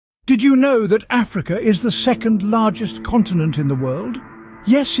Did you know that Africa is the second largest continent in the world?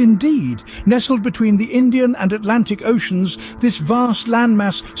 Yes, indeed. Nestled between the Indian and Atlantic Oceans, this vast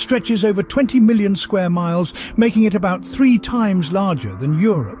landmass stretches over 20 million square miles, making it about 3 times larger than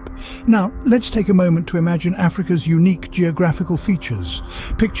Europe. Now, let's take a moment to imagine Africa's unique geographical features.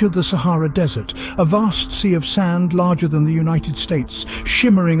 Picture the Sahara Desert, a vast sea of sand larger than the United States,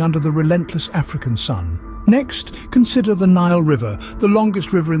 shimmering under the relentless African sun. Next, consider the Nile River, the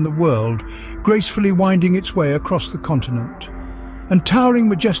longest river in the world, gracefully winding its way across the continent. And towering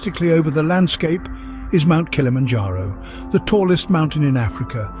majestically over the landscape is Mount Kilimanjaro, the tallest mountain in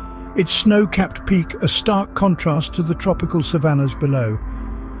Africa, its snow-capped peak a stark contrast to the tropical savannas below.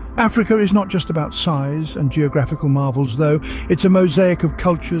 Africa is not just about size and geographical marvels, though. It's a mosaic of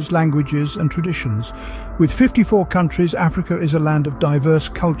cultures, languages and traditions. With 54 countries, Africa is a land of diverse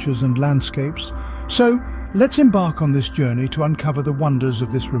cultures and landscapes. So, let's embark on this journey to uncover the wonders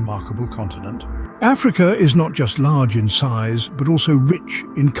of this remarkable continent. Africa is not just large in size, but also rich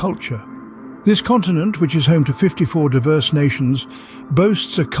in culture. This continent, which is home to 54 diverse nations,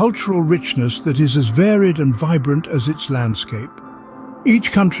 boasts a cultural richness that is as varied and vibrant as its landscape.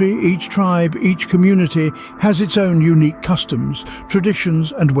 Each country, each tribe, each community has its own unique customs,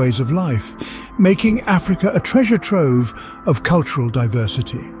 traditions and ways of life, making Africa a treasure trove of cultural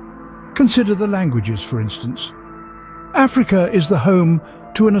diversity. Consider the languages, for instance. Africa is the home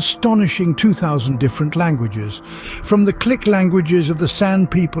to an astonishing 2,000 different languages, from the click languages of the San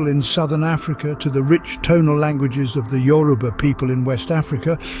people in southern Africa to the rich tonal languages of the Yoruba people in West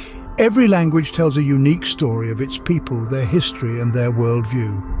Africa. Every language tells a unique story of its people, their history and their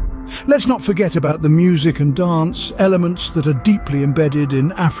worldview. Let's not forget about the music and dance, elements that are deeply embedded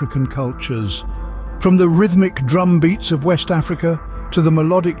in African cultures. From the rhythmic drum beats of West Africa to the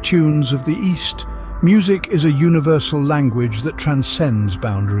melodic tunes of the East, music is a universal language that transcends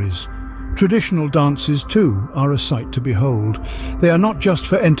boundaries. Traditional dances, too, are a sight to behold. They are not just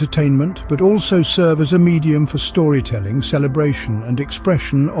for entertainment, but also serve as a medium for storytelling, celebration, and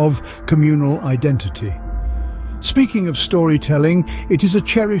expression of communal identity. Speaking of storytelling, it is a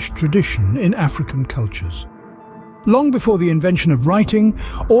cherished tradition in African cultures. Long before the invention of writing,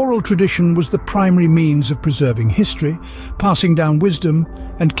 oral tradition was the primary means of preserving history, passing down wisdom,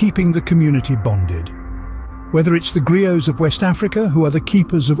 and keeping the community bonded. Whether it's the griots of West Africa, who are the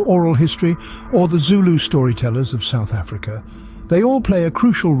keepers of oral history, or the Zulu storytellers of South Africa, they all play a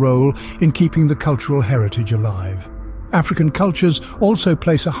crucial role in keeping the cultural heritage alive. African cultures also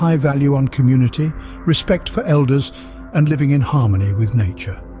place a high value on community, respect for elders, and living in harmony with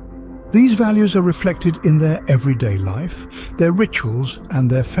nature. These values are reflected in their everyday life, their rituals, and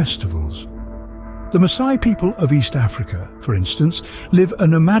their festivals. The Maasai people of East Africa, for instance, live a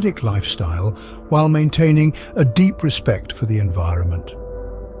nomadic lifestyle while maintaining a deep respect for the environment.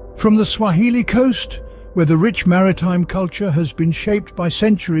 From the Swahili coast, where the rich maritime culture has been shaped by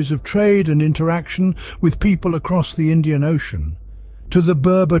centuries of trade and interaction with people across the Indian Ocean, to the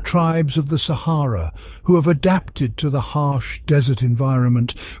Berber tribes of the Sahara, who have adapted to the harsh desert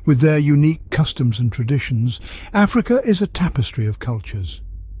environment with their unique customs and traditions, Africa is a tapestry of cultures.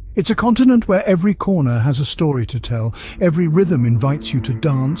 It's a continent where every corner has a story to tell, every rhythm invites you to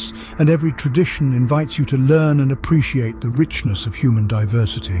dance, and every tradition invites you to learn and appreciate the richness of human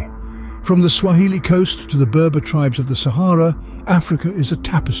diversity. From the Swahili coast to the Berber tribes of the Sahara, Africa is a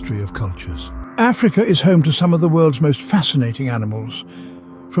tapestry of cultures. Africa is home to some of the world's most fascinating animals.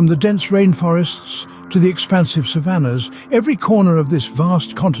 From the dense rainforests to the expansive savannas, every corner of this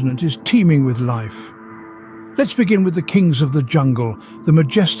vast continent is teeming with life. Let's begin with the kings of the jungle, the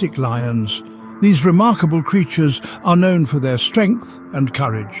majestic lions. These remarkable creatures are known for their strength and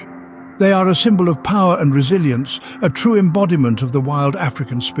courage. They are a symbol of power and resilience, a true embodiment of the wild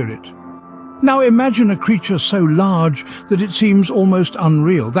African spirit. Now imagine a creature so large that it seems almost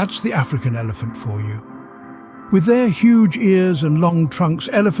unreal. That's the African elephant for you. With their huge ears and long trunks,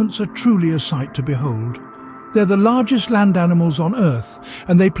 elephants are truly a sight to behold. They're the largest land animals on Earth,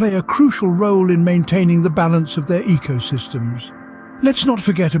 and they play a crucial role in maintaining the balance of their ecosystems. Let's not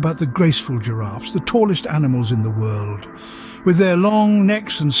forget about the graceful giraffes, the tallest animals in the world. With their long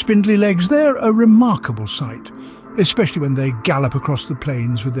necks and spindly legs, they're a remarkable sight, especially when they gallop across the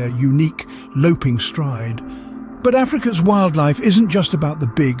plains with their unique, loping stride. But Africa's wildlife isn't just about the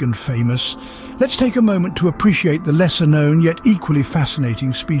big and famous. Let's take a moment to appreciate the lesser-known yet equally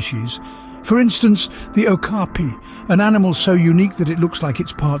fascinating species. For instance, the okapi, an animal so unique that it looks like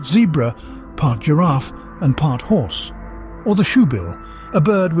it's part zebra, part giraffe, and part horse. Or the shoebill, a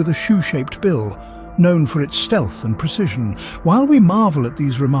bird with a shoe-shaped bill, known for its stealth and precision. While we marvel at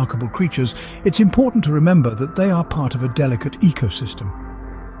these remarkable creatures, it's important to remember that they are part of a delicate ecosystem.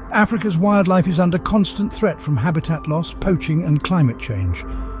 Africa's wildlife is under constant threat from habitat loss, poaching and climate change.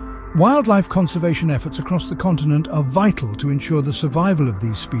 Wildlife conservation efforts across the continent are vital to ensure the survival of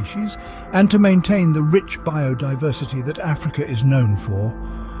these species and to maintain the rich biodiversity that Africa is known for.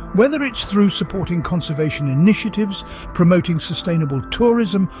 Whether it's through supporting conservation initiatives, promoting sustainable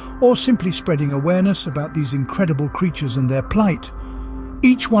tourism, or simply spreading awareness about these incredible creatures and their plight,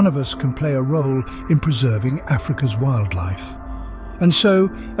 each one of us can play a role in preserving Africa's wildlife. And so,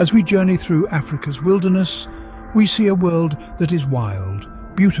 as we journey through Africa's wilderness, we see a world that is wild,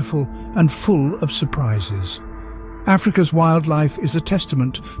 beautiful and full of surprises. Africa's wildlife is a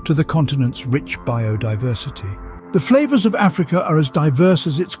testament to the continent's rich biodiversity. The flavors of Africa are as diverse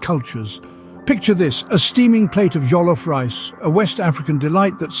as its cultures. Picture this, a steaming plate of jollof rice, a West African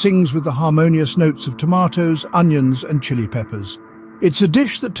delight that sings with the harmonious notes of tomatoes, onions and chili peppers. It's a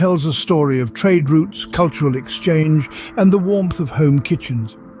dish that tells a story of trade routes, cultural exchange and the warmth of home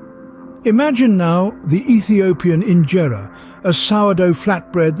kitchens. Imagine now the Ethiopian injera, a sourdough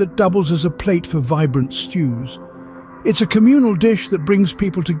flatbread that doubles as a plate for vibrant stews. It's a communal dish that brings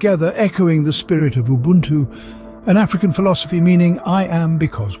people together, echoing the spirit of Ubuntu, an African philosophy meaning I am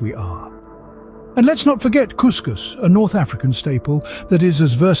because we are. And let's not forget couscous, a North African staple that is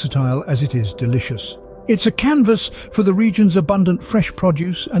as versatile as it is delicious. It's a canvas for the region's abundant fresh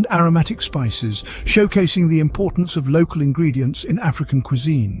produce and aromatic spices, showcasing the importance of local ingredients in African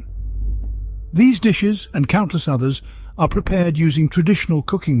cuisine. These dishes, and countless others, are prepared using traditional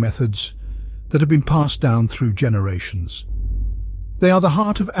cooking methods that have been passed down through generations. They are the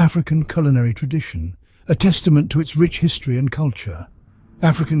heart of African culinary tradition, a testament to its rich history and culture.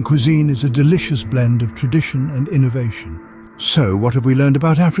 African cuisine is a delicious blend of tradition and innovation. So, what have we learned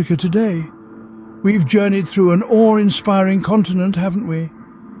about Africa today? We've journeyed through an awe-inspiring continent, haven't we?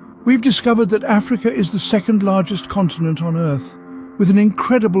 We've discovered that Africa is the second largest continent on Earth, with an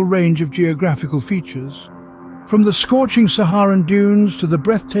incredible range of geographical features. From the scorching Saharan dunes to the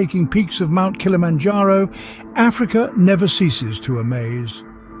breathtaking peaks of Mount Kilimanjaro, Africa never ceases to amaze.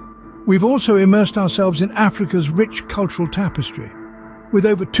 We've also immersed ourselves in Africa's rich cultural tapestry. With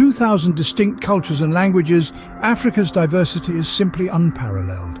over 2,000 distinct cultures and languages, Africa's diversity is simply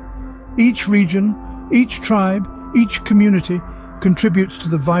unparalleled. Each region, each tribe, each community contributes to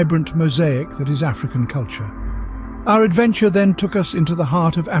the vibrant mosaic that is African culture. Our adventure then took us into the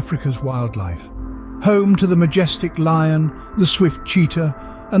heart of Africa's wildlife. Home to the majestic lion, the swift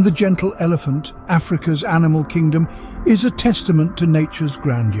cheetah, and the gentle elephant, Africa's animal kingdom is a testament to nature's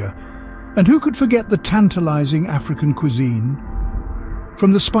grandeur. And who could forget the tantalizing African cuisine?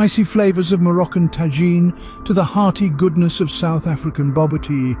 From the spicy flavors of Moroccan tagine to the hearty goodness of South African boba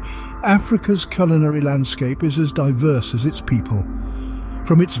tea, Africa's culinary landscape is as diverse as its people.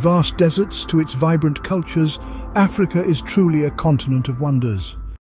 From its vast deserts to its vibrant cultures, Africa is truly a continent of wonders.